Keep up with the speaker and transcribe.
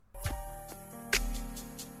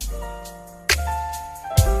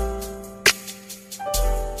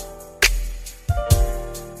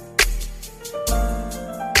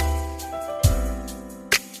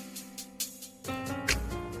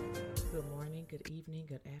good evening,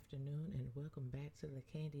 good afternoon, and welcome back to the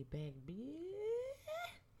Candy Bag Bit.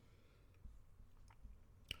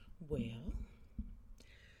 Well,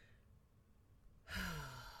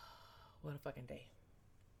 what a fucking day.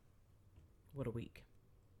 What a week.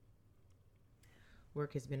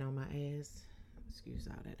 Work has been on my ass. Excuse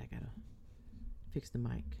all that. I gotta fix the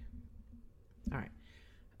mic. All right.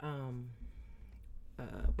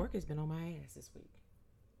 Work has been on my ass this week.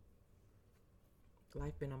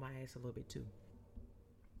 Life been on my ass a little bit too,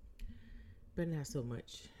 but not so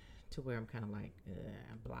much to where I'm kind of like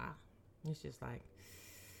blah. It's just like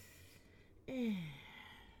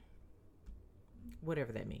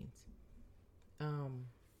whatever that means. I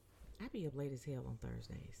be up late as hell on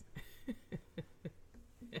Thursdays.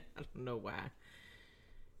 I don't know why.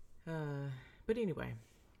 But anyway,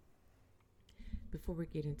 before we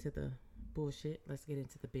get into the bullshit, let's get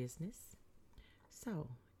into the business. So,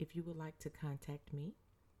 if you would like to contact me,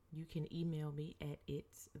 you can email me at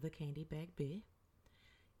itsthecandybagbit.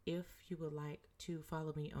 If you would like to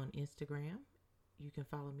follow me on Instagram, you can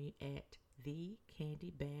follow me at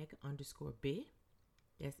thecandybag_bit.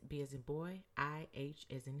 That's B as in boy, IH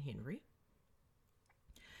as in Henry.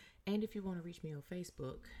 And if you want to reach me on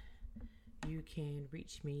Facebook, you can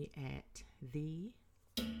reach me at the,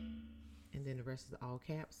 and then the rest is all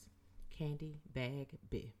caps, Candy Bag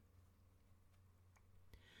Bit.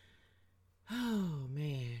 Oh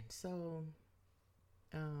man, so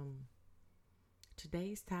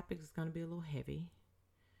today's topic is going to be a little heavy,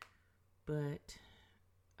 but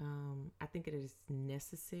I think it is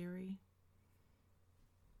necessary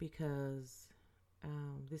because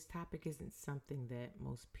this topic isn't something that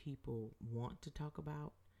most people want to talk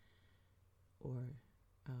about or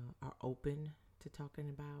are open to talking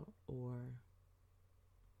about or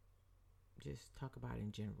just talk about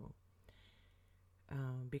in general.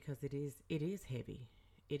 Because it is heavy.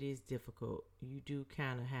 It is difficult. You do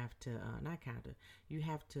kind of have to, you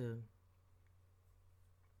have to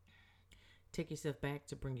take yourself back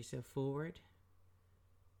to bring yourself forward.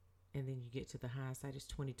 And then you get to the hindsight is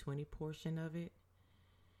 2020 portion of it.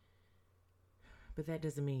 But that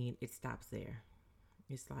doesn't mean it stops there.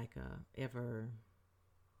 It's like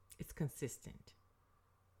it's consistent.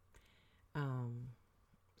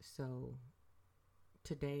 So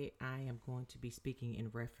today I am going to be speaking in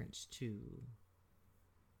reference to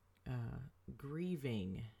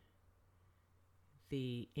grieving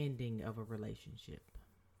the ending of a relationship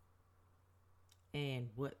and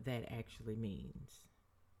what that actually means.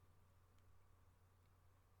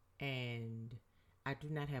 And I do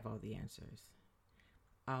not have all the answers.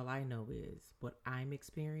 All I know is what I'm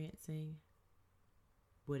experiencing,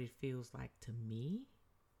 what it feels like to me,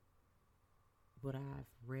 what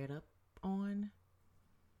I've read up on,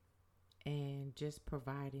 and just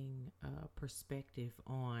providing a perspective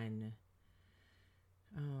on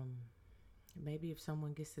maybe if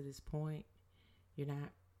someone gets to this point, you're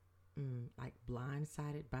not like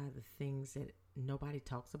blindsided by the things that nobody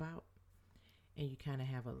talks about, and you kind of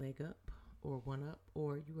have a leg up or one up,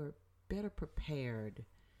 or you are better prepared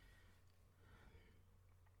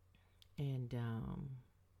and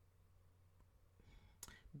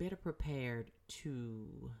better prepared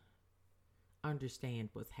to understand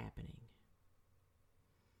what's happening.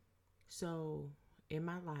 So in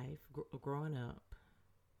my life, growing up,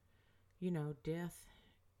 death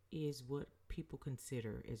is what people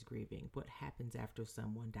consider as grieving, what happens after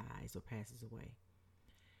someone dies or passes away.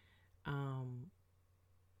 And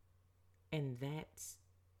that's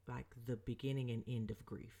like the beginning and end of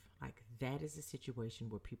grief. Like that is a situation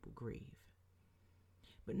where people grieve.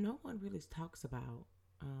 But no one really talks about,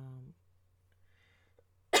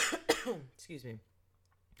 excuse me,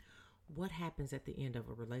 what happens at the end of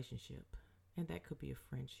a relationship. And that could be a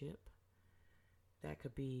friendship. That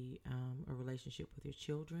could be a relationship with your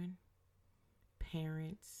children,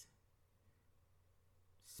 parents,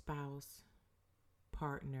 spouse,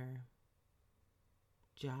 partner,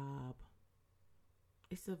 job.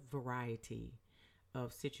 It's a variety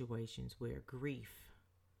of situations where grief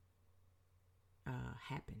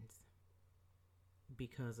happens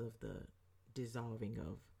because of the dissolving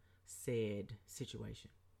of said situation.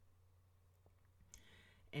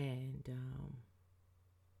 And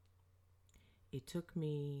it took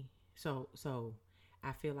me, so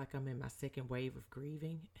I feel like I'm in my second wave of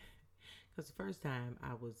grieving because the first time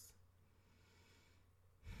I was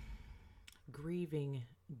grieving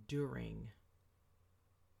during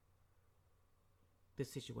the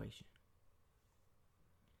situation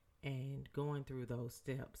and going through those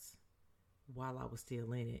steps while I was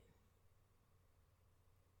still in it.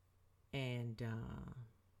 And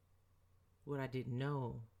what I didn't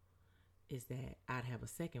know is that I'd have a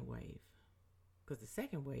second wave Because the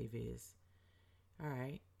second wave is, all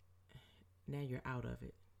right, now you're out of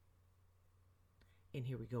it. And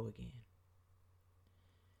here we go again.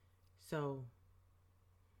 So,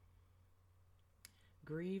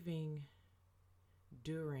 grieving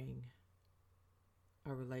during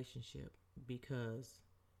a relationship because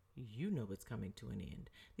you know it's coming to an end.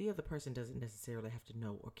 The other person doesn't necessarily have to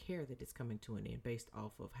know or care that it's coming to an end based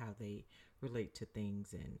off of how they relate to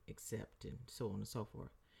things and accept and so on and so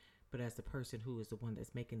forth. But as the person who is the one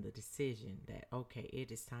that's making the decision that, okay, it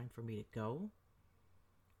is time for me to go,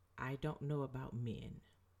 I don't know about men,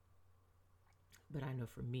 but I know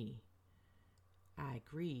for me, I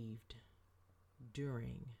grieved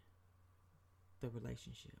during the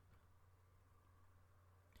relationship.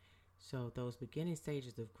 So those beginning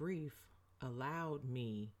stages of grief allowed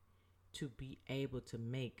me to be able to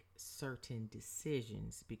make certain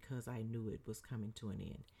decisions because I knew it was coming to an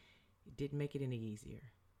end. It didn't make it any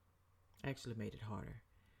easier. Actually made it harder.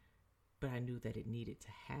 But I knew that it needed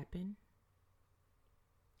to happen,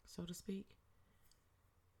 so to speak.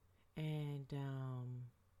 And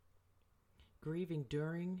grieving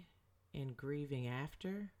during and grieving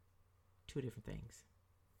after, two different things.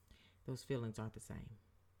 Those feelings aren't the same.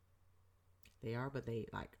 They are, but they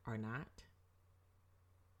are not.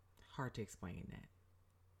 Hard to explain that.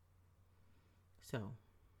 So,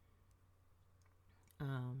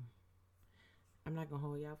 I'm not gonna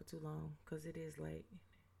hold y'all for too long because it is late,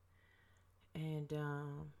 and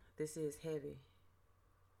this is heavy.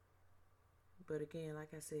 But again, like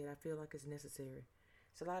I said, I feel like it's necessary.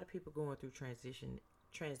 It's a lot of people going through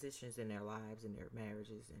transitions in their lives and their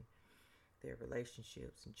marriages and their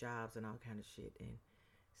relationships and jobs and all kind of shit. And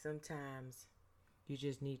sometimes you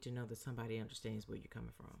just need to know that somebody understands where you're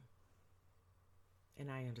coming from.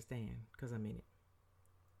 And I understand because I'm in it.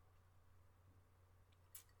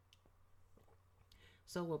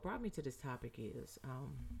 So what brought me to this topic is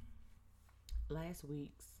last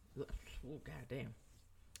week's, oh goddamn,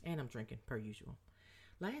 and I'm drinking per usual.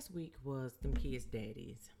 Last week was them kids'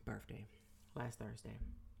 daddy's birthday, last Thursday.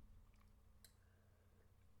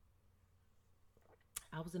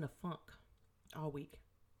 I was in a funk all week.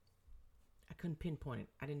 I couldn't pinpoint it.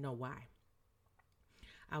 I didn't know why.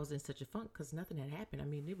 I was in such a funk because nothing had happened. I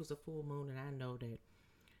mean, it was a full moon, and I know that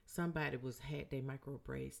somebody had their micro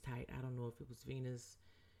braids tight. I don't know if it was Venus,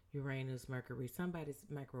 Uranus, Mercury. Somebody's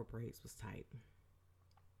micro braids was tight.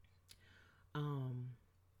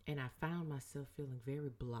 And I found myself feeling very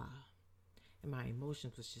blah. And my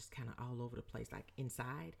emotions was just kind of all over the place, like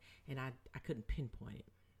inside. And I couldn't pinpoint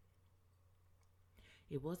it.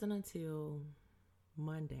 It wasn't until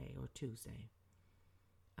Monday or Tuesday.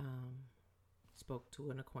 Spoke to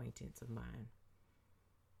an acquaintance of mine.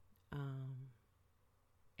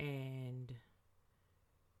 And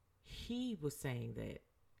he was saying that.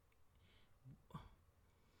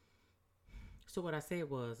 So what I said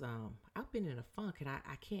was, I've been in a funk and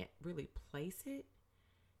I can't really place it.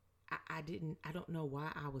 I don't know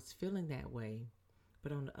why I was feeling that way,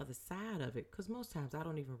 but on the other side of it, because most times I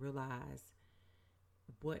don't even realize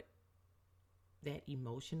what that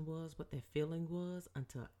emotion was, what that feeling was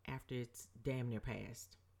until after it's damn near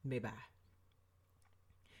passed me by.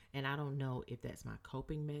 And I don't know if that's my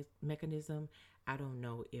coping mechanism. I don't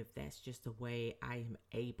know if that's just the way I am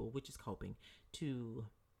able, which is coping, to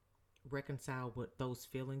reconcile what those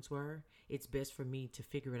feelings were. It's best for me to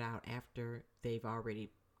figure it out after they've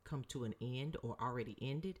already come to an end or already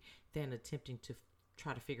ended than attempting to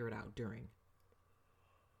try to figure it out during.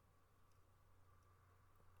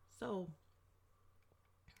 So,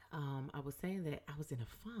 I was saying that I was in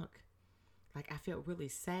a funk. Like I felt really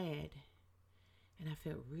sad and I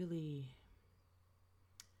felt really,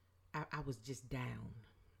 I was just down,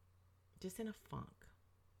 just in a funk.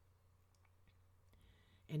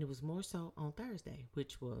 And it was more so on Thursday,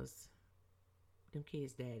 which was them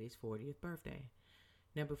kids' daddy's 40th birthday.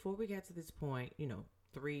 Now, before we got to this point,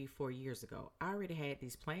 3-4 years ago, I already had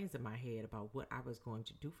these plans in my head about what I was going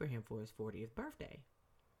to do for him for his 40th birthday,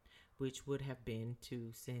 which would have been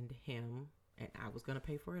to send him, and I was going to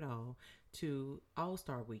pay for it all, to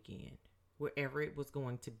All-Star Weekend, wherever it was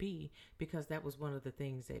going to be, because that was one of the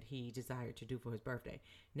things that he desired to do for his birthday.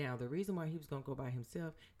 Now, the reason why he was going to go by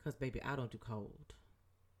himself, because, baby, I don't do cold.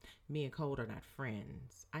 Me and cold are not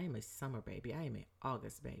friends. I am a summer baby. I am an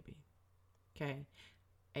August baby. Okay?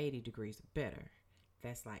 80 degrees or better.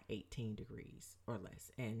 That's like 18 degrees or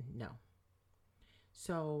less. And no.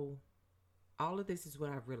 So, all of this is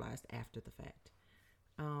what I've realized after the fact.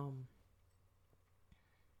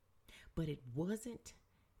 But it wasn't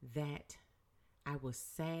that I was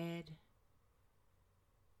sad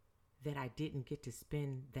that I didn't get to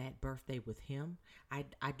spend that birthday with him. I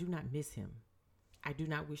do not miss him. I do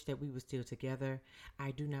not wish that we were still together.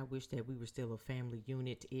 I do not wish that we were still a family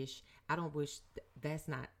unit ish. I don't wish that's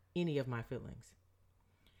not any of my feelings.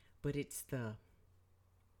 But it's the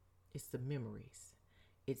memories.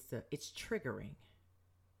 It's triggering.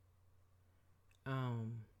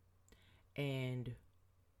 Um and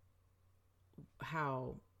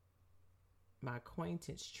how my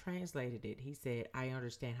acquaintance translated it, he said, I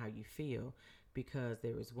understand how you feel because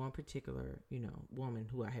there is one particular, woman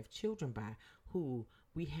who I have children by who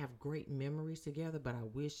we have great memories together, but I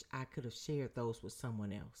wish I could have shared those with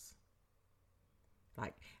someone else.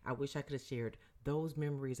 Like, I wish I could have shared those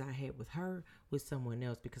memories I had with her with someone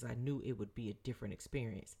else because I knew it would be a different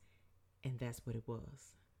experience. And that's what it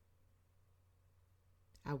was.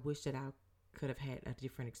 I wish that I could have had a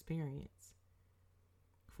different experience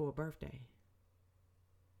for a birthday.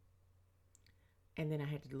 And then I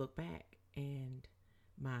had to look back, and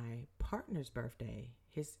my partner's birthday,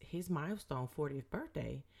 his milestone 40th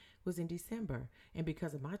birthday, was in December. And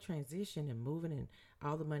because of my transition and moving and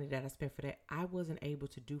all the money that I spent for that, I wasn't able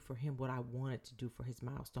to do for him what I wanted to do for his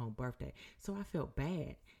milestone birthday. So I felt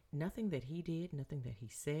bad. Nothing that he did, nothing that he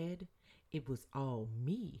said. It was all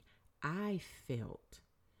me. I felt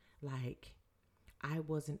like I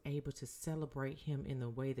wasn't able to celebrate him in the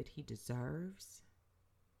way that he deserves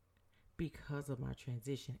because of my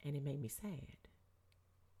transition, and it made me sad.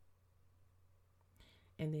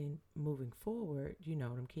 And then moving forward,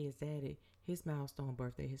 them kids' daddy, his milestone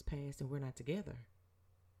birthday has passed and we're not together.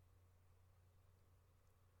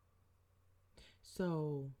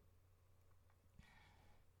 So,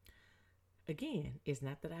 again, it's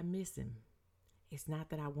not that I miss him. It's not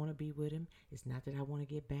that I want to be with him. It's not that I want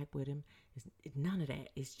to get back with him. It's none of that.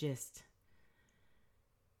 It's just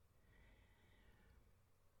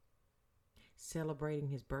celebrating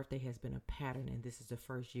his birthday has been a pattern, and this is the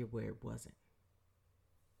first year where it wasn't.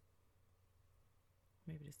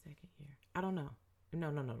 Maybe the second year. I don't know.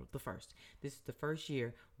 No, the first. This is the first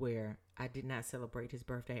year where I did not celebrate his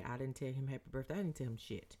birthday. I didn't tell him happy birthday. I didn't tell him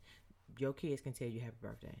shit. Your kids can tell you happy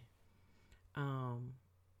birthday.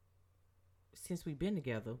 Since we've been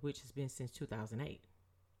together, which has been since 2008.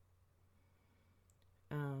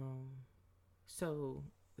 So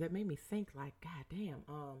that made me think like, God damn,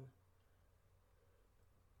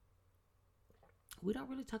 we don't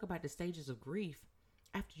really talk about the stages of grief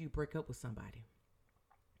after you break up with somebody.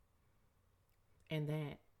 And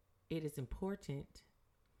that it is important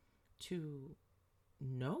to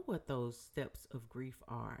know what those steps of grief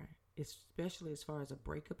are, especially as far as a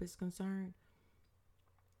breakup is concerned,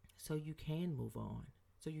 so you can move on,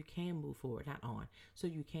 so you can move forward, not on, so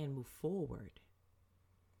you can move forward.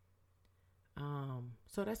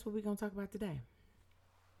 So that's what we're going to talk about today.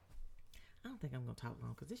 I don't think I'm going to talk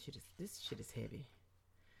long because this shit is heavy.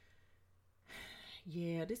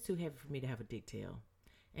 Yeah, this too heavy for me to have a detail.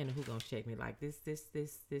 And who gonna shake me like this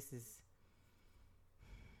is.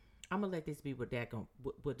 I'm gonna let this be what this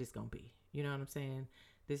gonna be. You know what I'm saying?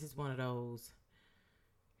 This is one of those.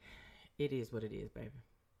 It is what it is, baby.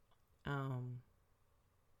 And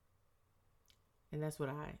that's what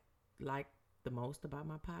I like the most about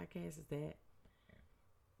my podcast is that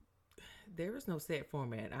there is no set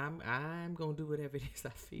format. I'm gonna do whatever it is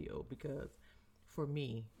I feel because for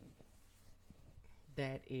me,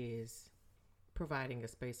 that is providing a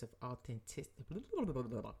space of authenticity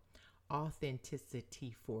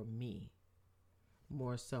for me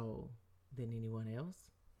more so than anyone else.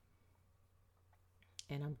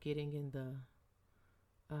 And I'm getting in the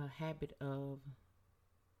habit of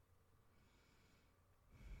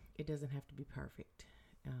it doesn't have to be perfect.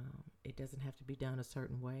 It doesn't have to be done a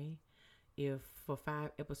certain way. If for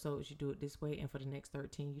 5 episodes you do it this way and for the next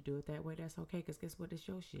 13 you do it that way, that's okay because guess what? It's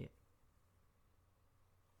your shit.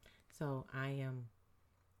 So I am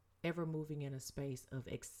ever moving in a space of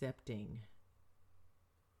accepting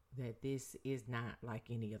that this is not like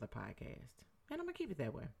any other podcast. And I'm going to keep it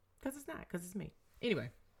that way because it's not, because it's me. Anyway,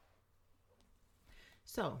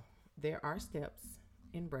 so there are steps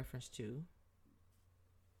in reference to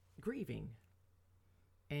grieving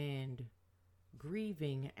and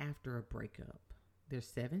grieving after a breakup. There's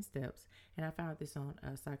 7 steps, and I found this on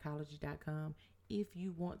psychology.com. If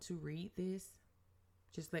you want to read this,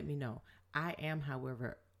 just let me know. I am,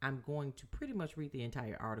 however, I'm going to pretty much read the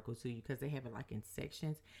entire article to you because they have it like in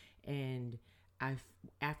sections. And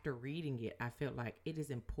after reading it, I felt like it is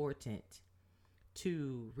important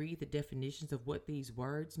to read the definitions of what these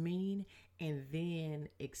words mean and then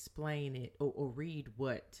explain it or read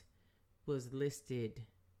what was listed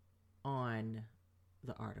on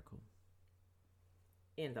the article.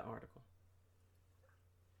 In the article.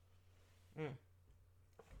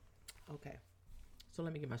 Okay. So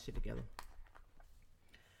let me get my shit together.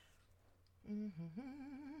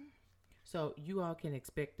 So you all can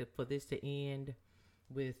expect for this to end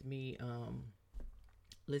with me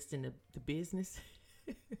listing the business,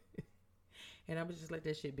 and I would just let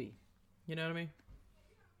that shit be. You know what I mean?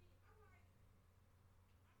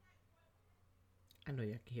 I know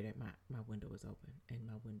y'all can hear that my window is open, and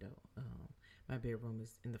my bedroom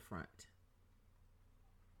is in the front.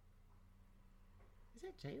 Is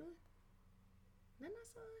that Jalen? Is that my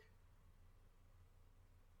son?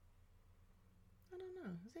 I don't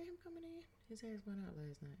know. Is that him coming in? His ass went out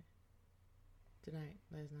last night.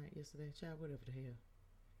 Last night, yesterday. Child, whatever the hell.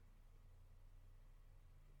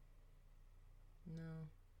 No,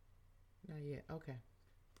 not yet. Okay.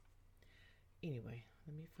 Anyway,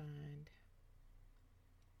 let me find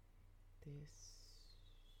this.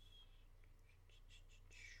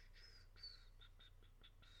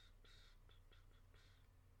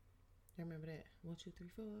 I remember that. 1, 2, 3,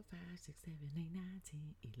 4, 5, 6, 7, 8, 9,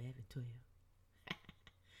 10, 11, 12.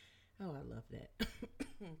 Oh, I love that.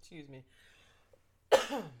 Excuse me.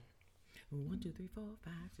 1, 2, 3, 4,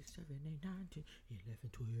 5, 6, 7, 8, 9, 10, 11,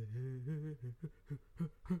 12.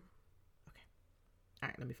 Okay. All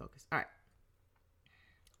right, let me focus. All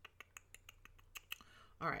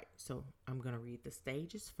right. So I'm going to read the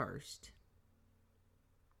stages first.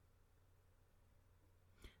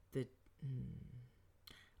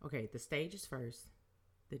 The stages first,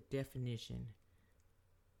 the definition,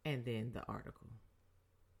 and then the article.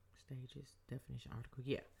 Stages, definition, article.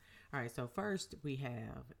 Yeah. All right. So first we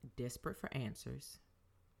have desperate for answers,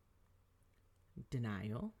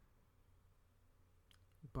 denial,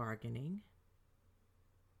 bargaining,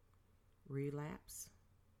 relapse,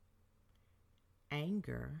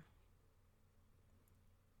 anger,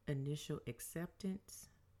 initial acceptance,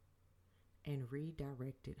 and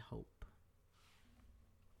redirected hope.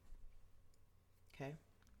 Okay,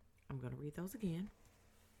 I'm going to read those again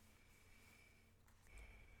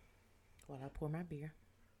while I pour my beer.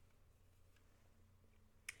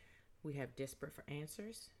 We have desperate for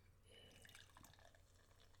answers.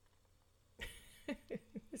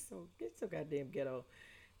 It's so goddamn ghetto.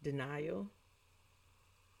 Denial,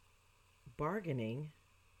 bargaining,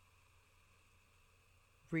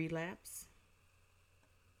 relapse,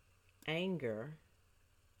 anger,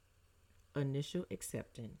 initial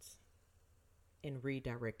acceptance, and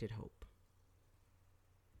redirected hope.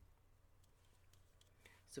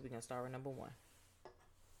 So we're going to start with number 1.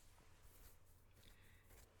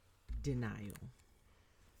 Denial.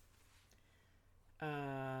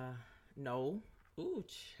 No. Ooh,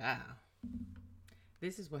 child.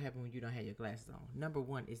 This is what happens when you don't have your glasses on. Number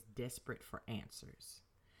 1 is desperate for answers.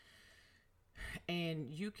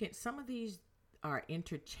 And some of these are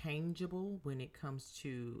interchangeable when it comes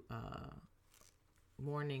to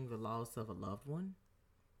mourning the loss of a loved one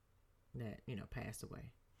that passed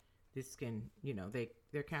away. This can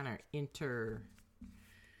they're kind of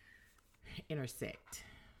intersect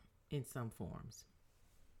in some forms.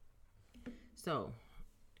 So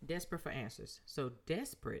desperate for answers. So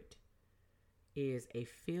desperate is a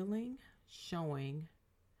feeling, showing,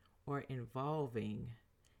 or involving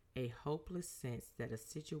a hopeless sense that a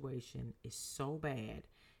situation is so bad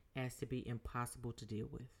as to be impossible to deal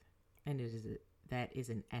with, and that is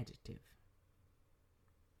an adjective.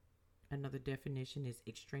 Another definition is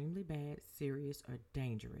extremely bad, serious, or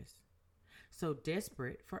dangerous. So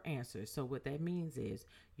desperate for answers. So what that means is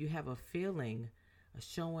you have a feeling, a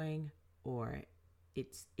showing, or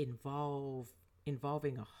it's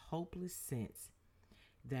involving a hopeless sense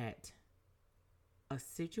that a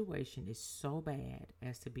situation is so bad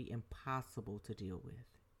as to be impossible to deal with.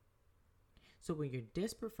 So when you're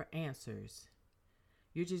desperate for answers,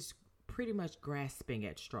 you're just pretty much grasping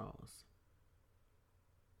at straws,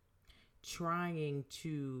 trying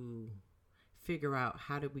to figure out,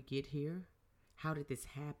 how did we get here? How did this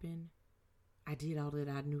happen? I did all that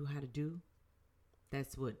I knew how to do.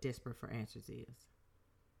 That's what desperate for answers is.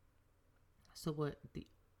 So what the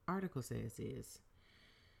article says is,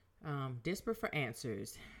 desperate for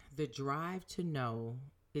answers, the drive to know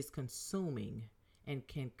is consuming and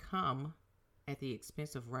can come at the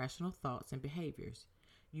expense of rational thoughts and behaviors.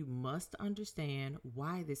 You must understand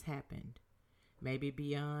why this happened, maybe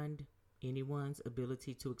beyond anyone's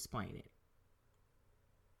ability to explain it.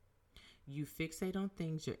 You fixate on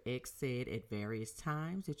things your ex said at various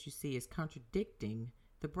times that you see as contradicting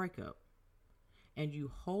the breakup, and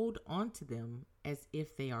you hold on to them as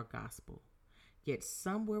if they are gospel. Yet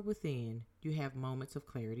somewhere within, you have moments of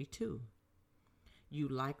clarity too. You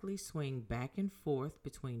likely swing back and forth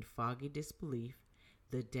between foggy disbelief,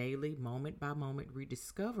 the daily moment-by-moment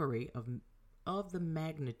rediscovery of the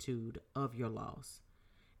magnitude of your loss,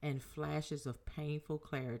 and flashes of painful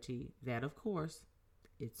clarity that, of course,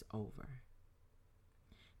 it's over.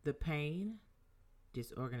 The pain,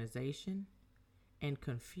 disorganization, and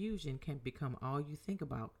confusion can become all you think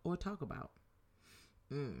about or talk about.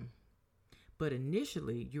 But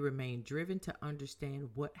initially, you remain driven to understand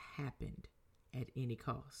what happened at any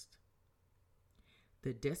cost.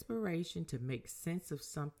 The desperation to make sense of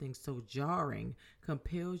something so jarring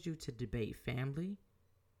compels you to debate family,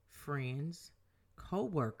 friends,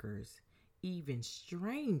 co-workers, even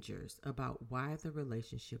strangers about why the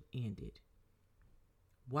relationship ended.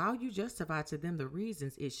 While you justify to them the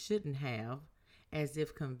reasons it shouldn't have, as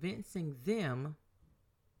if convincing them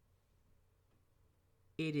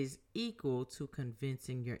it is equal to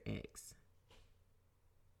convincing your ex.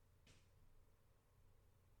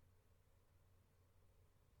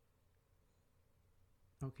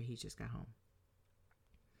 Okay, he just got home.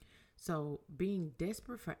 So being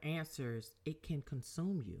desperate for answers, it can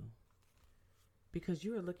consume you because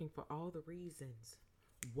you are looking for all the reasons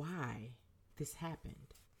why this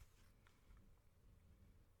happened.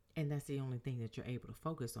 And that's the only thing that you're able to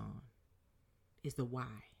focus on is the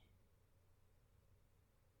why.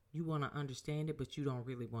 You want to understand it, but you don't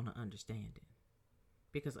really want to understand it.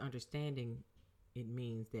 Because understanding, it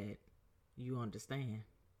means that you understand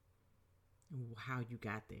how you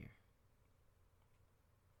got there.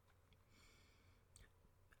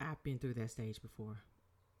 I've been through that stage before.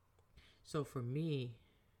 So for me,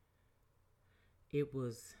 it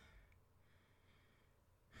was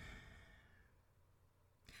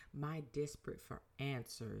my desperate for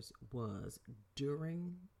answers was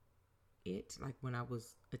during it, like when I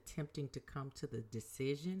was attempting to come to the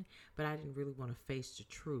decision, but I didn't really want to face the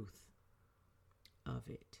truth of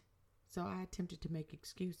it. So I attempted to make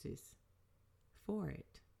excuses for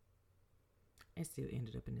it and still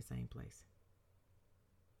ended up in the same place.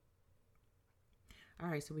 All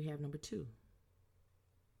right, so we have number 2.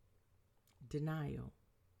 Denial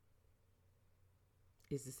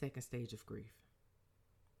is the second stage of grief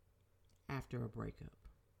after a breakup.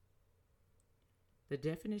 The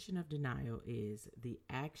definition of denial is the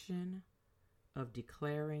action of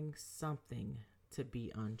declaring something to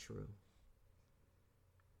be untrue.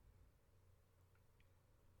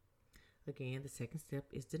 Again, the second step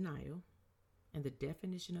is denial, and the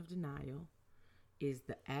definition of denial is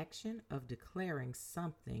the action of declaring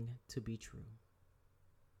something to be true.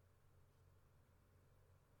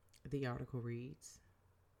 The article reads,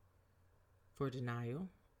 for denial,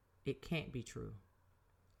 it can't be true.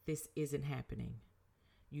 This isn't happening.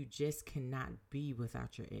 You just cannot be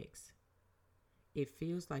without your ex. It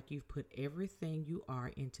feels like you've put everything you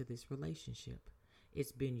are into this relationship.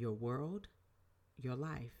 It's been your world, your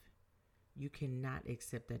life. You cannot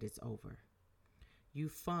accept that it's over. You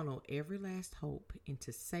funnel every last hope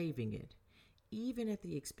into saving it, even at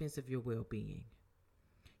the expense of your well-being.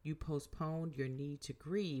 You postponed your need to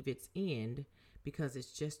grieve its end because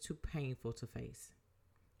it's just too painful to face.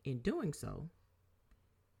 In doing so,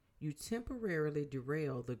 you temporarily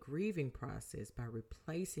derail the grieving process by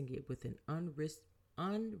replacing it with an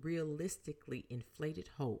unrealistically inflated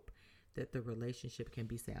hope that the relationship can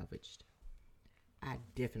be salvaged. I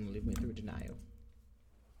definitely went through denial.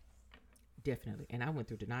 Definitely. And I went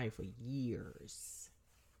through denial for years.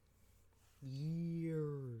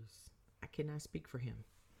 I cannot speak for him.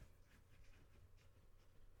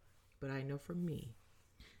 But I know for me,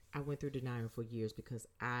 I went through denial for years because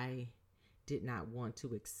I did not want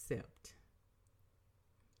to accept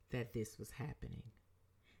that this was happening,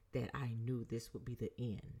 that I knew this would be the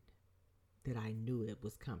end, that I knew it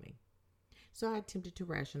was coming. So I attempted to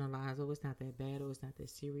rationalize, oh, it's not that bad, oh, it's not that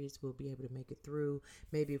serious, we'll be able to make it through.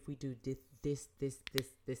 Maybe if we do this,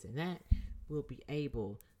 and that, we'll be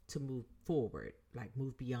able to move forward, like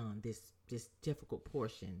move beyond this difficult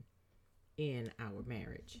portion in our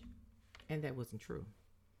marriage. And that wasn't true.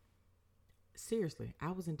 Seriously,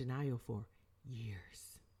 I was in denial for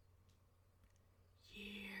years.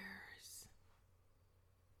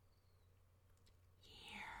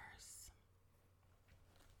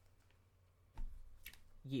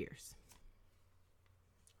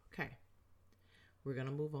 Okay, we're going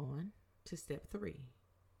to move on to step 3,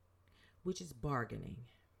 which is bargaining.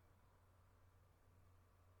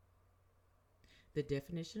 The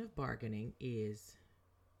definition of bargaining is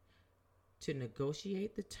to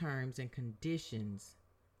negotiate the terms and conditions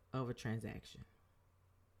of a transaction.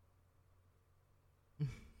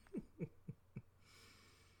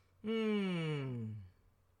 I'm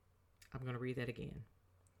going to read that again.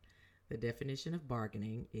 The definition of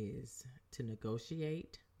bargaining is to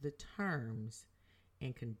negotiate the terms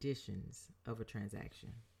and conditions of a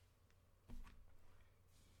transaction.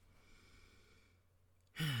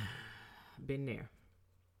 Been there.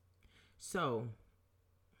 So,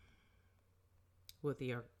 what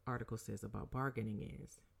the article says about bargaining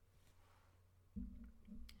is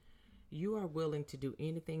you are willing to do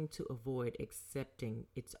anything to avoid accepting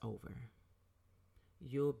it's over.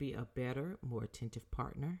 You'll be a better, more attentive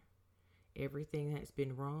partner. Everything that's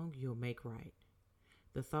been wrong, you'll make right.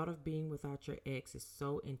 The thought of being without your ex is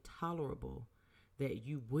so intolerable that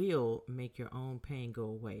you will make your own pain go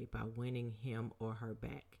away by winning him or her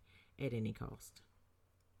back at any cost.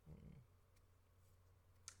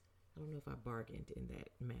 I don't know if I bargained in that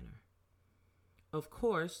manner. Of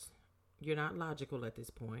course, you're not logical at this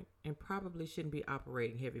point and probably shouldn't be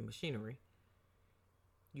operating heavy machinery.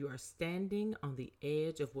 You are standing on the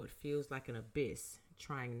edge of what feels like an abyss,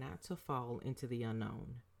 trying not to fall into the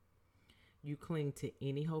unknown. You cling to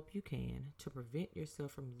any hope you can to prevent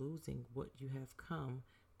yourself from losing what you have come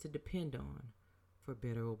to depend on, for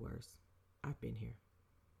better or worse. I've been here.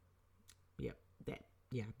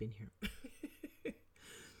 I've been here.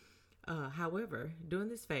 However, during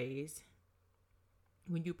this phase,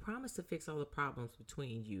 when you promise to fix all the problems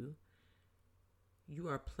between you, you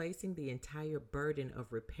are placing the entire burden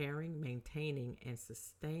of repairing, maintaining, and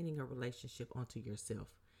sustaining a relationship onto yourself.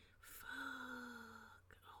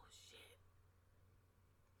 Fuck. Oh, shit.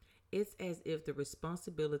 It's as if the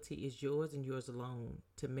responsibility is yours and yours alone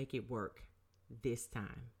to make it work this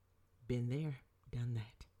time. Been there, done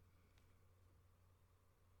that.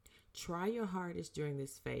 Try your hardest during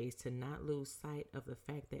this phase to not lose sight of the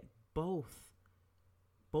fact that both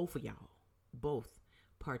of y'all, both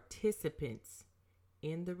participants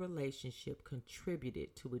in the relationship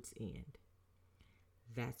contributed to its end.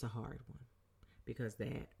 That's a hard one because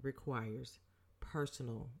that requires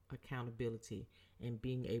personal accountability and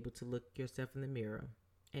being able to look yourself in the mirror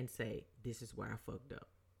and say, this is where I fucked up.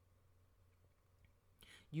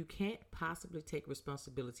 You can't possibly take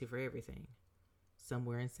responsibility for everything.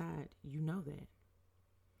 Somewhere inside, you know that.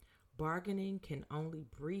 Bargaining can only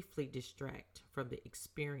briefly distract from the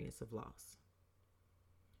experience of loss.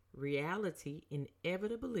 Reality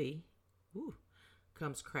inevitably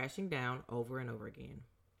comes crashing down over and over again.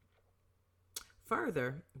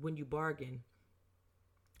 Further, when you bargain,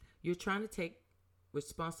 you're trying to take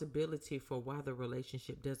responsibility for why the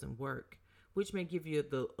relationship doesn't work, which may give you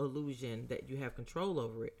the illusion that you have control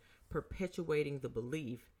over it, perpetuating the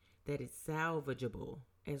belief that it's salvageable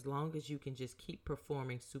as long as you can just keep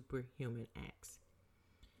performing superhuman acts.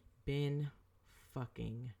 Been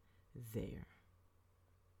fucking there.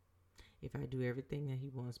 If I do everything that he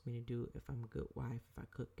wants me to do, if I'm a good wife, if I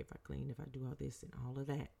cook, if I clean, if I do all this and all of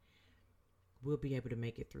that, we'll be able to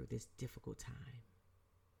make it through this difficult time.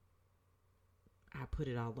 I put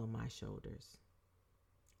it all on my shoulders.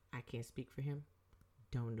 I can't speak for him.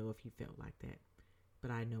 Don't know if he felt like that,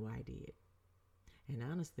 but I know I did. And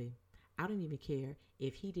honestly, I don't even care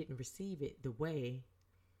if he didn't receive it the way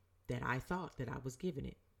that I thought that I was giving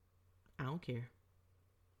it. I don't care.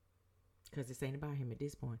 Because this ain't about him at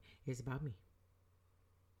this point. It's about me.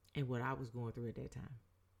 And what I was going through at that time.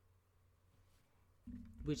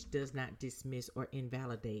 Which does not dismiss or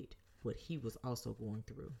invalidate what he was also going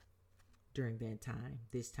through during that time,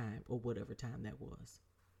 this time, or whatever time that was.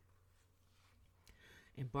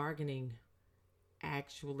 And bargaining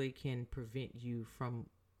actually can prevent you from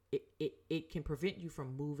it can prevent you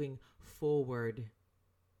from moving forward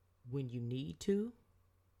when you need to,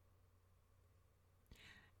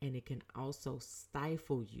 and it can also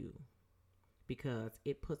stifle you because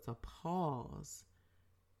it puts a pause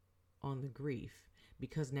on the grief,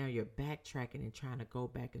 because now you're backtracking and trying to go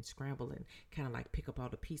back and scramble and kind of like pick up all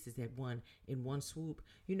the pieces in one swoop.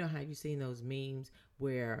 You know how you've seen those memes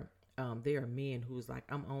where there are men who's like,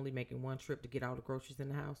 I'm only making one trip to get all the groceries in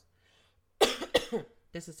the house.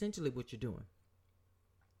 That's essentially what you're doing.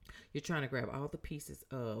 You're trying to grab all the pieces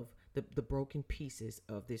of the broken pieces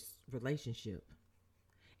of this relationship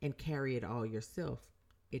and carry it all yourself.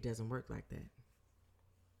 It doesn't work like that.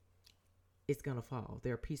 It's going to fall.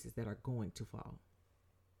 There are pieces that are going to fall.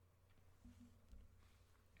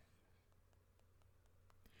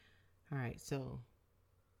 All right, so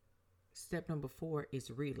step number 4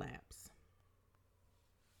 is relapse.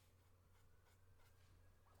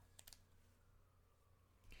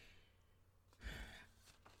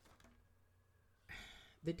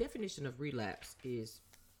 The definition of relapse is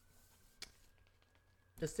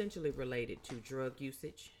essentially related to drug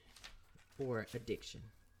usage or addiction.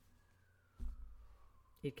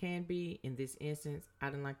 It can be, in this instance,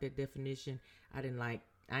 I didn't like that definition. I ain't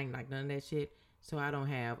like none of that shit. So I don't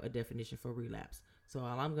have a definition for relapse. So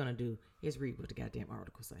all I'm going to do is read what the goddamn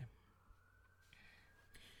article say.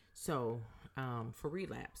 So, for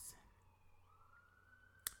relapse,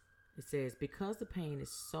 It says, because the pain is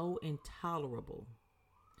so intolerable,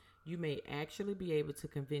 you may actually be able to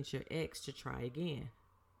convince your ex to try again.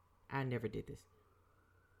 I never did this.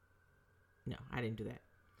 No, I didn't do that.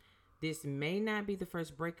 This may not be the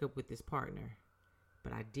first breakup with this partner,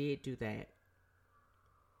 but I did do that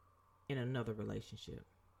in another relationship.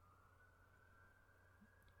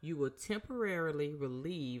 You will temporarily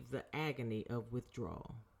relieve the agony of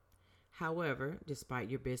withdrawal. However, despite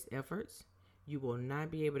your best efforts, you will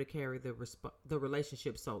not be able to carry the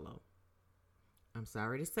relationship solo. I'm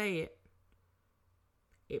sorry to say it.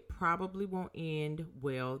 It probably won't end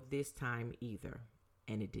well this time either,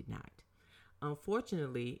 and it did not.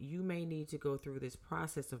 Unfortunately, you may need to go through this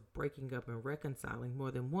process of breaking up and reconciling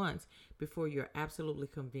more than once before you're absolutely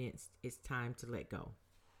convinced it's time to let go.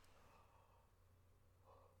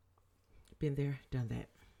 Been there, done that.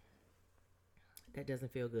 That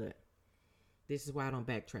doesn't feel good. This is why I don't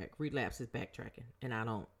backtrack. Relapse is backtracking, and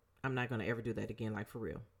I'm not going to ever do that again, like for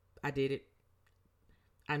real. I did it.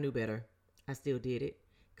 I knew better. I still did it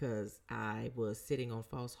because I was sitting on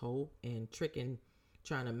false hope and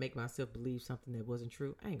trying to make myself believe something that wasn't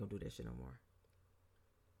true. I ain't gonna do that shit no more.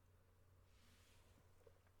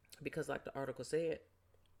 Because like the article said,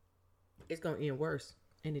 it's gonna end worse.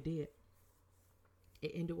 And it did.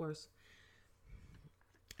 It ended worse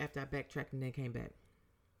after I backtracked and then came back.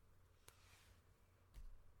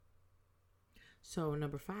 So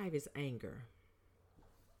number 5 is anger.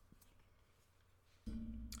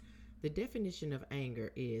 The definition of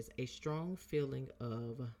anger is a strong feeling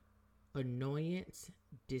of annoyance,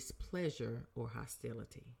 displeasure, or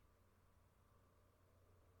hostility.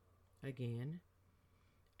 Again,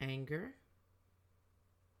 anger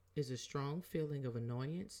is a strong feeling of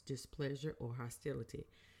annoyance, displeasure, or hostility.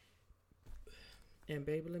 And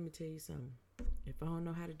baby, let me tell you something. If I don't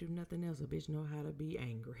know how to do nothing else, a bitch know how to be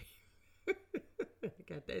angry.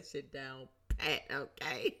 Got that shit down pat,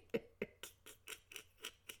 okay?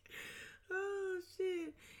 Oh,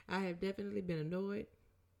 shit. I have definitely been annoyed.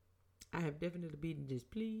 I have definitely been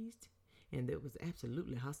displeased. And there was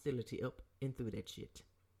absolutely hostility up and through that shit.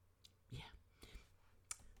 Yeah.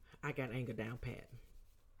 I got anger down pat.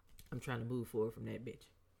 I'm trying to move forward from that bitch.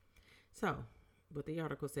 So, what the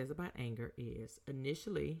article says about anger is,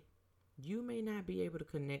 initially, you may not be able to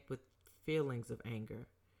connect with feelings of anger.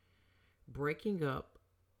 Breaking up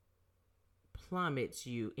plummets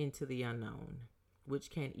you into the unknown, which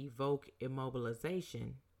can evoke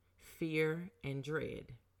immobilization, fear, and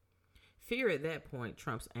dread. Fear at that point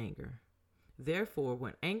trumps anger. Therefore,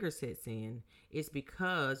 when anger sets in, it's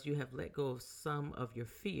because you have let go of some of your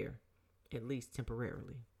fear, at least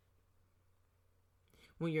temporarily.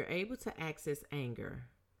 When you're able to access anger,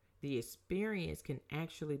 the experience can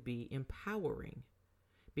actually be empowering,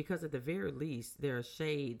 because at the very least, there are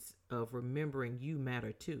shades of remembering you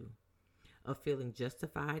matter too, of feeling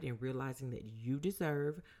justified and realizing that you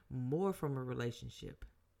deserve more from a relationship.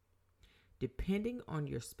 Depending on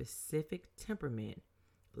your specific temperament,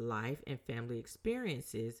 life and family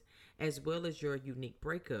experiences, as well as your unique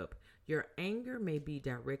breakup, your anger may be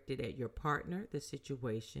directed at your partner, the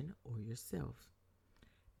situation, or yourself.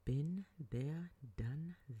 Been there,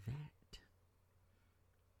 done that.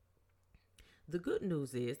 The good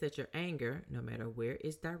news is that your anger, no matter where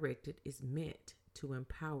it's directed, is meant to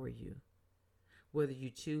empower you, whether you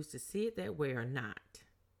choose to see it that way or not.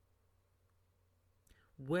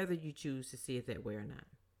 Whether you choose to see it that way or not.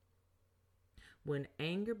 When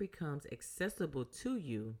anger becomes accessible to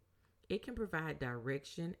you, it can provide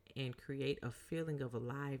direction and create a feeling of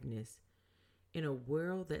aliveness in a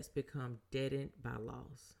world that's become deadened by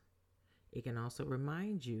loss. It can also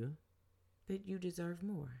remind you that you deserve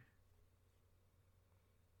more.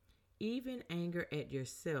 Even anger at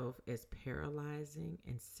yourself, as paralyzing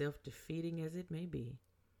and self-defeating as it may be,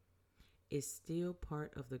 is still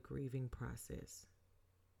part of the grieving process.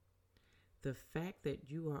 The fact that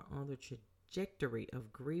you are on the trajectory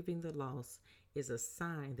of grieving the loss is a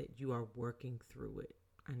sign that you are working through it.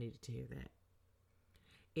 I needed to hear that.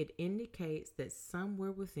 It indicates that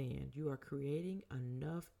somewhere within you are creating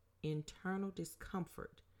enough internal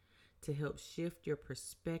discomfort to help shift your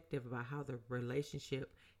perspective about how the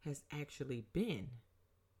relationship has actually been.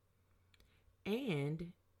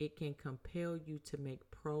 And it can compel you to make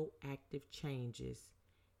proactive changes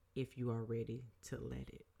if you are ready to let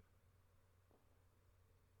it.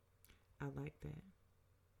 I like that.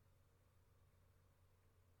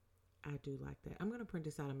 I do like that. I'm going to print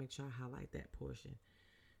this out and make sure I highlight that portion,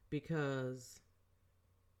 because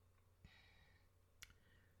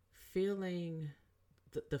feeling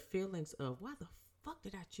the feelings of why the fuck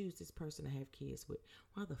did I choose this person to have kids with?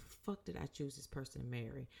 Why the fuck did I choose this person to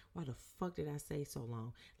marry? Why the fuck did I stay so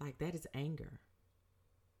long? Like, that is anger.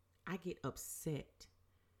 I get upset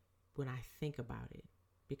when I think about it,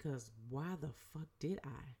 because why the fuck did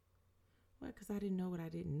I? Well, because I didn't know what I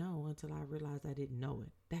didn't know until I realized I didn't know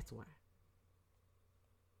it. That's why.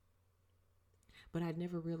 But I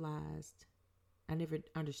never realized, I never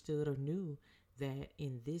understood or knew that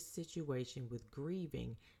in this situation with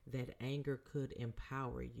grieving, that anger could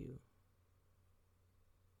empower you.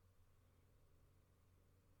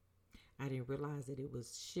 I didn't realize that it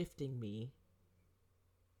was shifting me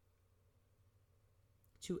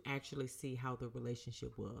to actually see how the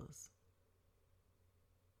relationship was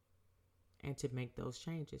and to make those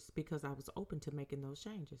changes, because I was open to making those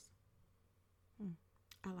changes.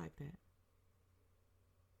 I like that.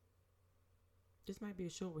 This might be a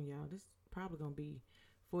short one, y'all. This is probably going to be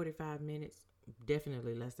 45 minutes,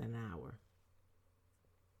 definitely less than an hour.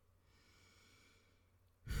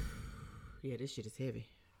 Yeah, this shit is heavy.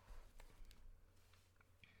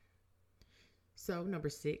 So, number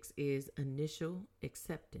 6 is initial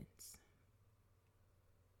acceptance.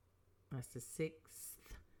 That's the 6th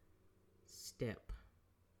step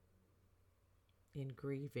in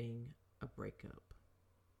grieving a breakup.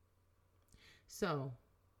 So,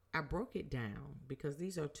 I broke it down because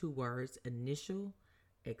these are 2 words: initial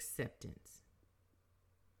acceptance.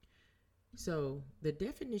 So, the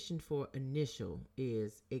definition for initial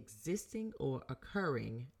is existing or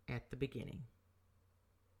occurring at the beginning.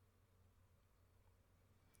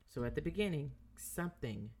 So at the beginning,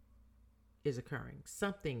 something is occurring.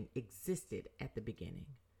 Something existed at the beginning.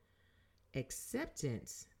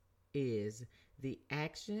 Acceptance is the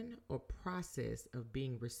action or process of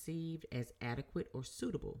being received as adequate or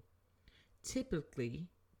suitable, typically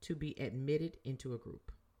to be admitted into a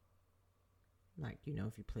group. Like,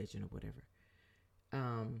 if you pledging or whatever.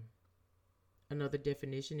 Another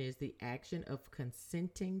definition is the action of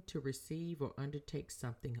consenting to receive or undertake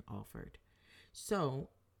something offered. So,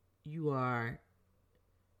 you are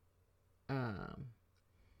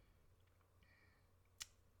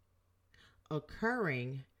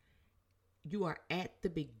occurring, you are at the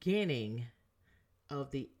beginning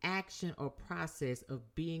of the action or process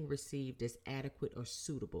of being received as adequate or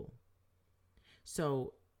suitable.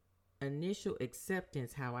 So, initial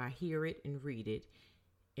acceptance, how I hear it and read it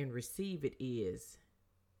and receive it, is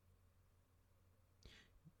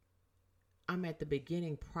I'm at the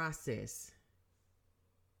beginning process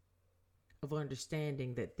of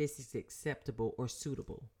understanding that this is acceptable or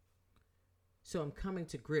suitable. So I'm coming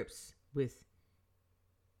to grips with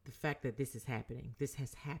the fact that this is happening. This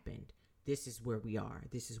has happened. This is where we are.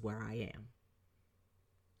 This is where I am.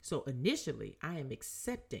 So initially, I am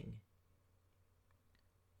accepting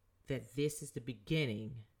that this is the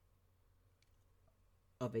beginning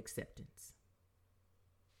of acceptance.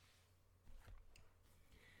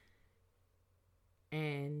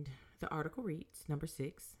 And the article reads, number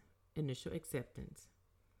 6, initial acceptance.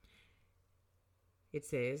 It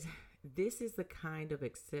says, this is the kind of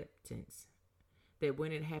acceptance that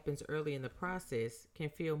when it happens early in the process can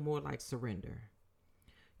feel more like surrender.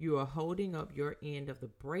 You are holding up your end of the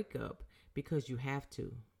breakup because you have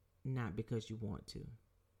to, not because you want to.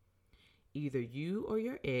 Either you or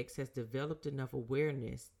your ex has developed enough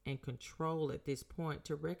awareness and control at this point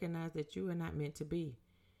to recognize that you are not meant to be.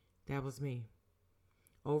 That was me.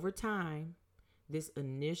 Over time, this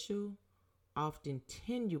initial, often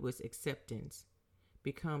tenuous acceptance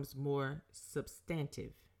becomes more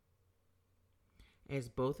substantive as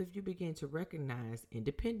both of you begin to recognize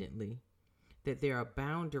independently that there are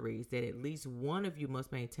boundaries that at least one of you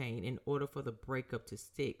must maintain in order for the breakup to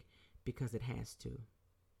stick, because it has to.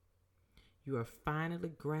 You are finally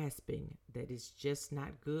grasping that it's just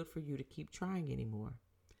not good for you to keep trying anymore.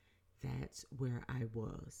 That's where I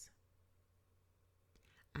was.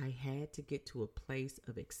 I had to get to a place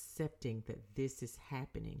of accepting that this is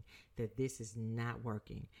happening, that this is not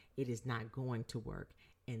working, it is not going to work,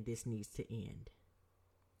 and this needs to end.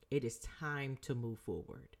 It is time to move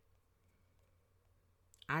forward.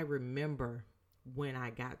 I remember when I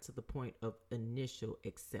got to the point of initial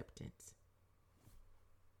acceptance.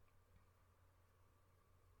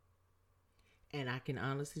 And I can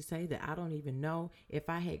honestly say that I don't even know if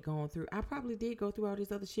I had gone through, I probably did go through all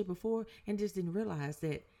this other shit before and just didn't realize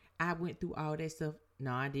that I went through all that stuff.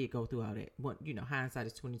 No, I did go through all that. Hindsight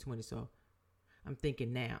is 2020. So I'm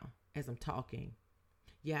thinking now as I'm talking,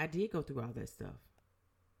 yeah, I did go through all that stuff.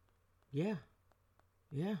 Yeah,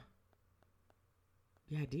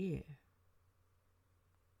 I did.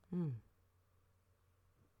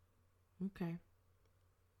 Okay.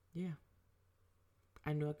 Yeah.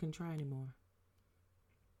 I knew I couldn't try anymore.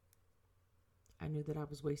 I knew that I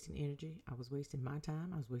was wasting energy. I was wasting my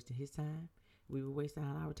time. I was wasting his time. We were wasting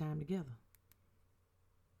our time together.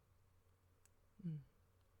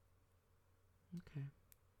 Okay.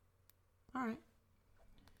 All right.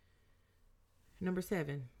 Number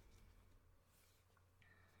 7.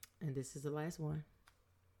 And this is the last one.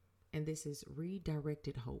 And this is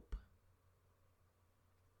redirected hope.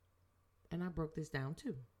 And I broke this down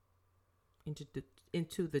too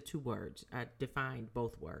into the 2 words. I defined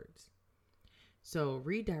both words. So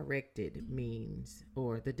redirected means,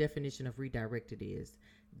 or the definition of redirected is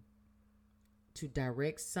to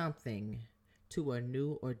direct something to a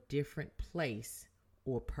new or different place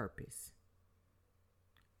or purpose.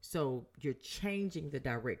 So you're changing the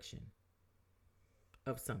direction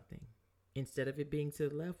of something. Instead of it being to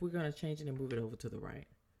the left, we're going to change it and move it over to the right.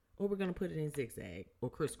 Or we're going to put it in zigzag or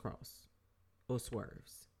crisscross or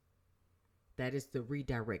swerves. That is the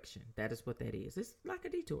redirection. That is what that is. It's like a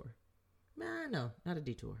detour. No, not a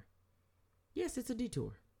detour. Yes, it's a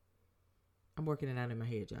detour. I'm working it out in my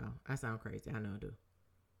head, y'all. I sound crazy. I know I do.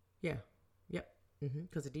 Yeah. Yep.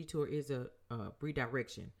 Because a detour is a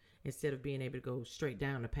redirection. Instead of being able to go straight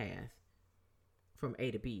down the path from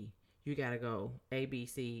A to B, you got to go A, B,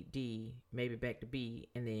 C, D, maybe back to B,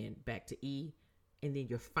 and then back to E, and then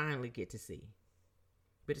you'll finally get to C.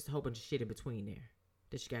 But it's a whole bunch of shit in between there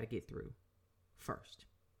that you got to get through first.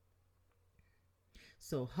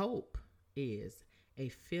 So hope is a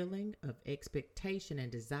feeling of expectation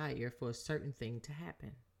and desire for a certain thing to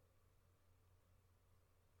happen.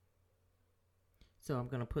 So I'm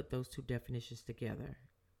going to put those 2 definitions together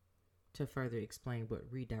to further explain what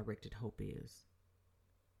redirected hope is.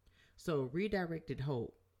 So redirected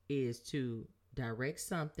hope is to direct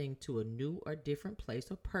something to a new or different place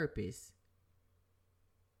or purpose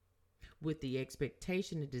with the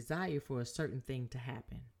expectation and desire for a certain thing to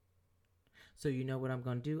happen. So you know what I'm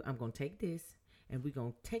going to do? I'm going to take this and we're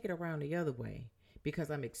going to take it around the other way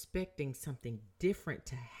because I'm expecting something different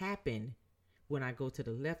to happen when I go to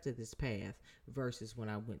the left of this path versus when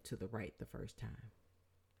I went to the right the first time.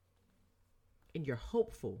 And you're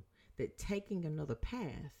hopeful that taking another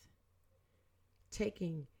path,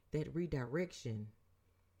 taking that redirection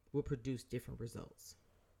will produce different results.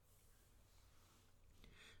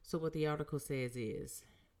 So what the article says is,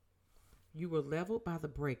 you were leveled by the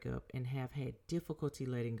breakup and have had difficulty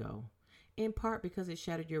letting go, in part because it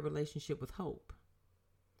shattered your relationship with hope.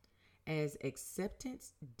 As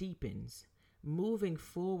acceptance deepens, moving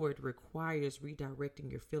forward requires redirecting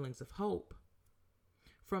your feelings of hope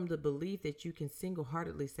from the belief that you can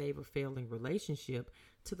single-heartedly save a failing relationship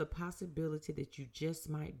to the possibility that you just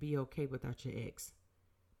might be okay without your ex.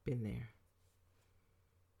 Been there.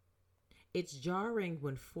 It's jarring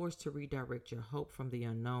when forced to redirect your hope from the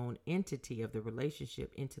unknown entity of the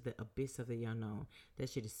relationship into the abyss of the unknown. That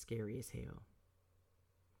shit is scary as hell.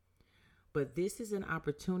 But this is an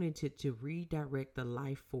opportunity to redirect the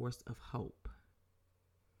life force of hope.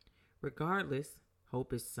 Regardless,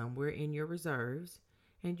 hope is somewhere in your reserves,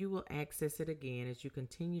 and you will access it again as you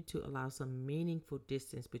continue to allow some meaningful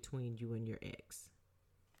distance between you and your ex.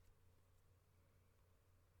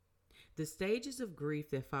 The stages of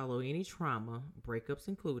grief that follow any trauma, breakups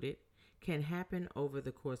included, can happen over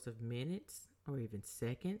the course of minutes or even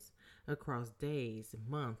seconds, across days,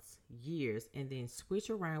 months, years, and then switch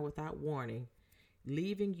around without warning,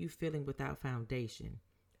 leaving you feeling without foundation,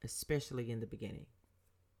 especially in the beginning.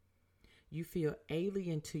 You feel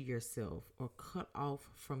alien to yourself or cut off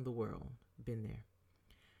from the world. Been there.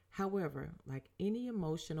 However, like any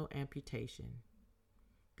emotional amputation,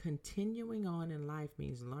 continuing on in life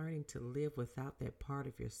means learning to live without that part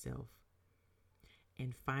of yourself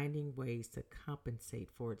and finding ways to compensate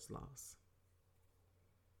for its loss.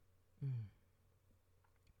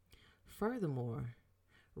 Furthermore,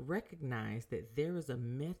 recognize that there is a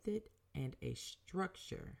method and a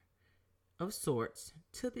structure of sorts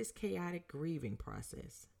to this chaotic grieving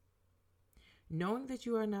process. Knowing that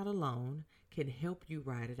you are not alone can help you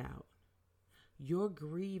ride it out. Your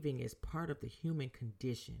grieving is part of the human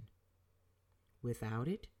condition. Without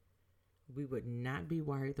it, we would not be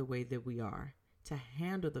wired the way that we are to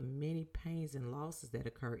handle the many pains and losses that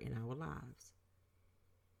occur in our lives.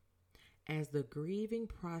 As the grieving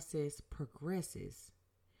process progresses,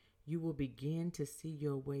 you will begin to see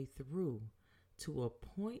your way through to a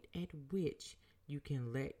point at which you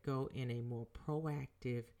can let go in a more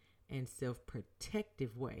proactive and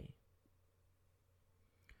self-protective way.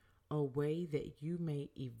 A way that you may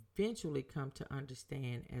eventually come to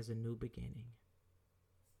understand as a new beginning.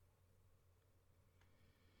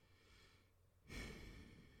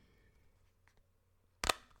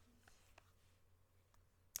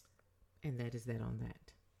 And that is that on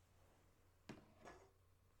that.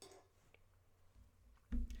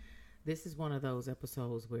 This is one of those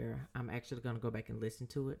episodes where I'm actually going to go back and listen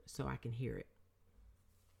to it so I can hear it.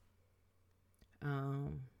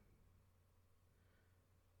 Um,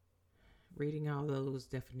 Reading all those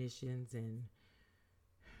definitions and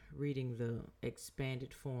reading the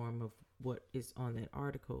expanded form of what is on that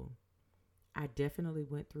article, I definitely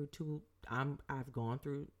went through two. I've gone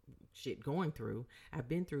through shit going through. I've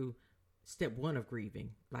been through step one of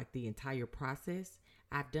grieving, like the entire process.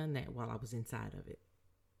 I've done that while I was inside of it.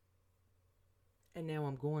 And now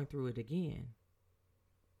I'm going through it again.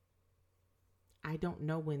 I don't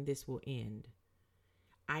know when this will end.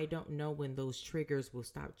 I don't know when those triggers will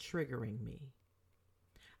stop triggering me.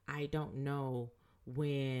 I don't know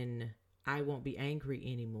when I won't be angry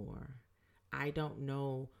anymore. I don't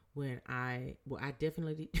know when I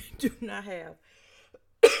definitely do not have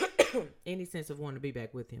any sense of wanting to be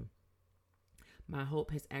back with him. My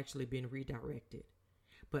hope has actually been redirected.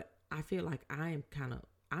 But I feel like I'm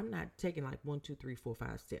not taking like 1, 2, 3, 4,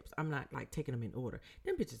 5 steps. I'm not like taking them in order.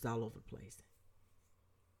 Them bitches all over the place.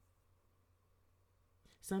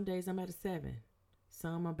 Some days I'm at a 7.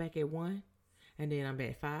 Some I'm back at 1. And then I'm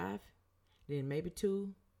at 5. Then maybe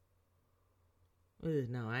 2.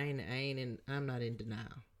 No, I'm not in denial.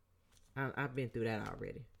 I've been through that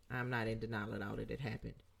already. I'm not in denial at all that it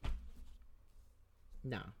happened.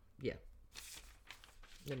 No, yeah.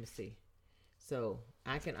 Let me see. So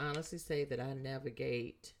I can honestly say that I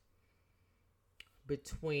navigate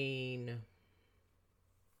between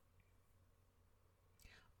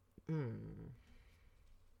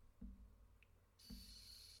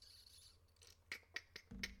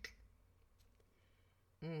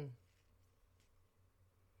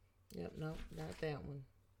Yep, no, not that one.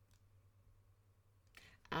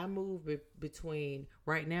 I move between,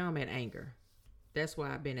 right now I'm at anger. That's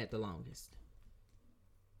why I've been at the longest.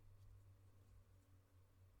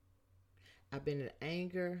 I've been at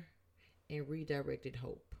anger and redirected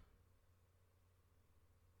hope.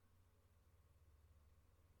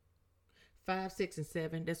 5, 6, and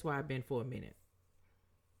 7, that's why I've been for a minute.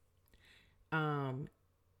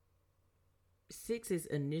 6 is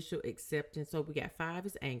initial acceptance. So we got 5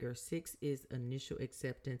 is anger, 6 is initial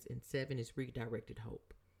acceptance, and 7 is redirected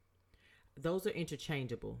hope. Those are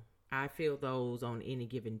interchangeable. I feel those on any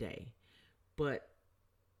given day. But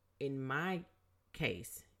in my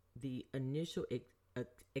case, the initial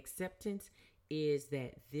acceptance is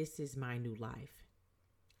that this is my new life.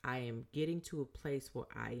 I am getting to a place where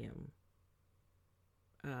I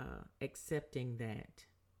am accepting that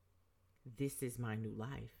this is my new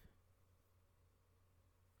life.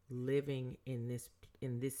 Living in this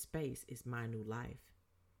space is my new life.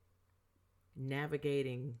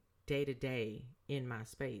 Navigating day to day in my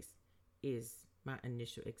space is my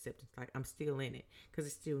initial acceptance. Like, I'm still in it because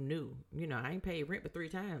it's still new. You know, I ain't paid rent but 3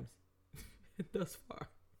 times thus far.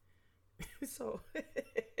 So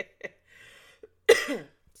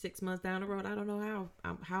 6 months down the road, I don't know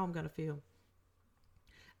how I'm gonna feel.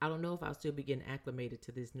 I don't know if I'll still be getting acclimated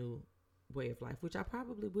to this new way of life, which I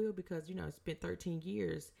probably will because, you know, I spent 13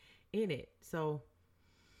 years in it. So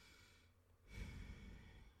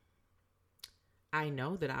I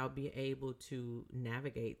know that I'll be able to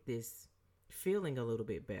navigate this feeling a little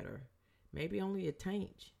bit better. Maybe only a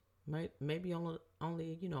taint. Maybe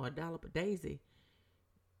only you know, a dollop of daisy.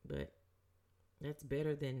 But that's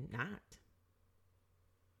better than not.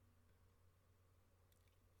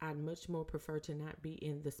 I'd much more prefer to not be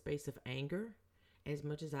in the space of anger as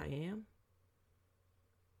much as I am.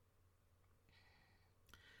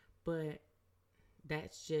 But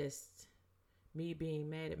that's just me being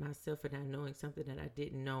mad at myself for not knowing something that I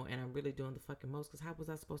didn't know, and I'm really doing the fucking most, because how was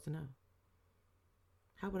I supposed to know?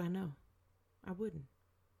 How would I know? I wouldn't.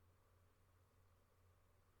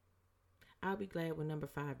 I'll be glad when number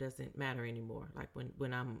 5 doesn't matter anymore. Like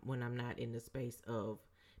when I'm not in the space of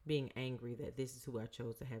being angry that this is who I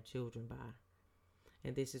chose to have children by,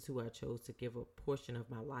 and this is who I chose to give a portion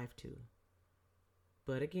of my life to.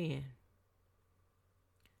 But again,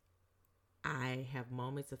 I have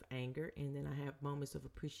moments of anger, and then I have moments of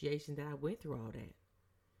appreciation that I went through all that.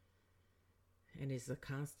 And it's a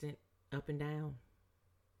constant up and down.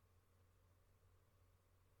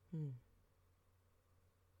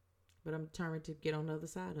 But I'm determined to get on the other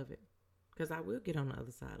side of it, because I will get on the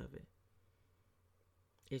other side of it.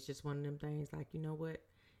 It's just one of them things like, you know what?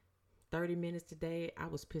 30 minutes today, I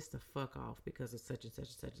was pissed the fuck off because of such and such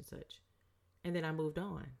and such and such. And then I moved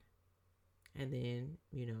on. And then,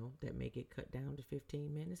 you know, that may get cut down to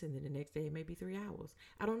 15 minutes. And then the next day it may be 3 hours.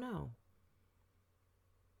 I don't know.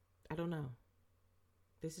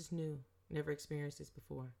 This is new. Never experienced this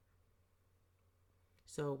before.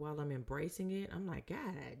 So while I'm embracing it, I'm like,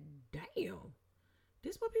 God damn.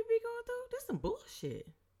 This what people be going through? This some bullshit.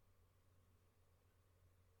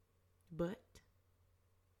 But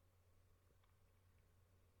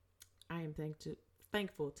I am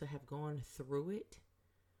thankful to have gone through it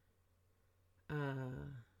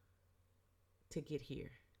to get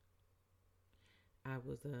here. I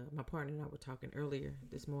was my partner and I were talking earlier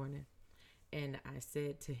this morning, and I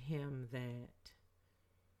said to him that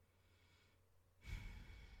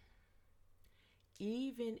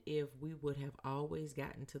even if we would have always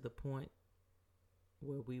gotten to the point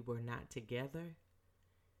where we were not together,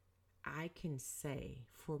 I can say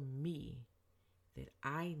for me that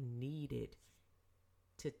I needed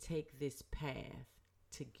to take this path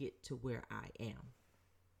to get to where I am.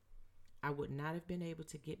 I would not have been able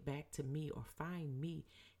to get back to me or find me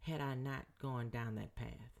had I not gone down that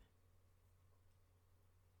path.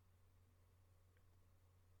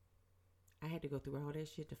 I had to go through all that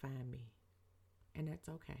shit to find me. And that's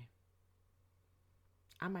okay.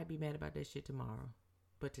 I might be mad about that shit tomorrow,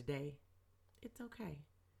 but today, it's okay.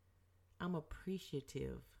 I'm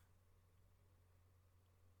appreciative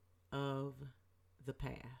of the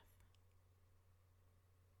path.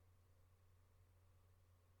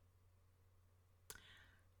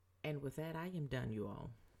 And with that, I am done, you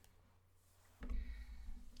all.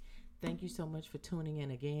 Thank you so much for tuning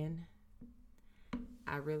in again.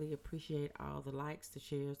 I really appreciate all the likes, the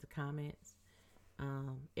shares, the comments.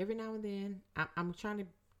 Every now and then, I'm trying to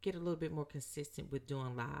get a little bit more consistent with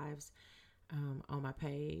doing lives on my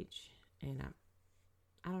page. And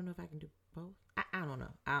I don't know if I can do both. I don't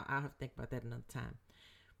know. I'll have to think about that another time.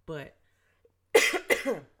 But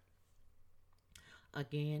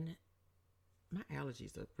again, my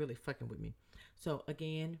allergies are really fucking with me. So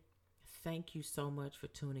again, thank you so much for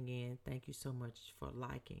tuning in. Thank you so much for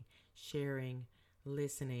liking, sharing,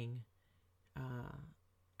 listening.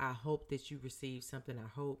 I hope that you received something. I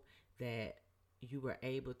hope that you were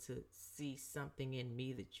able to see something in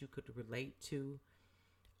me that you could relate to.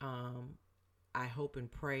 I hope and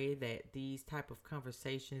pray that these type of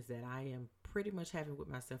conversations that I am pretty much having with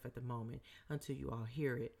myself at the moment, until you all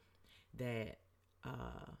hear it, that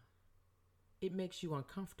it makes you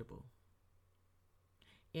uncomfortable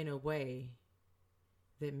in a way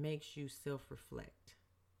that makes you self-reflect.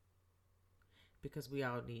 Because we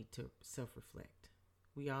all need to self-reflect.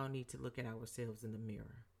 We all need to look at ourselves in the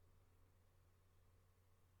mirror.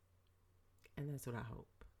 And that's what I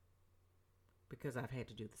hope. Because I've had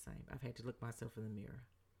to do the same. I've had to look myself in the mirror.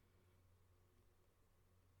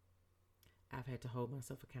 I've had to hold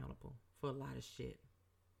myself accountable for a lot of shit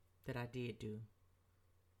that I did do,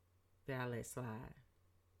 that I let slide,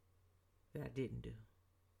 that I didn't do.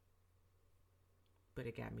 But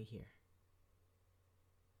it got me here.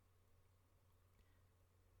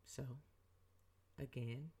 So,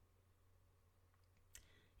 again,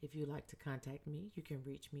 if you'd like to contact me, you can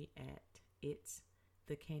reach me at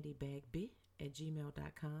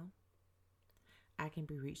itsthecandybagb@gmail.com. I can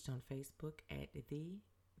be reached on Facebook at the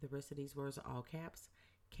rest of these words are all caps,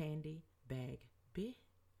 Candy Bag B,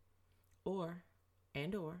 or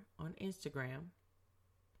on Instagram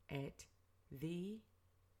at the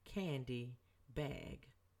Candy Bag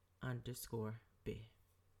 _B.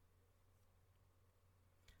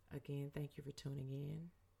 Again, thank you for tuning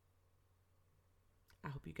in. I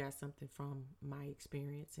hope you got something from my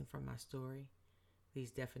experience and from my story,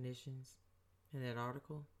 these definitions, and that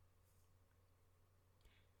article.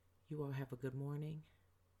 You all have a good morning,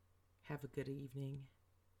 have a good evening,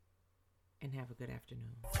 and have a good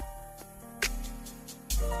afternoon.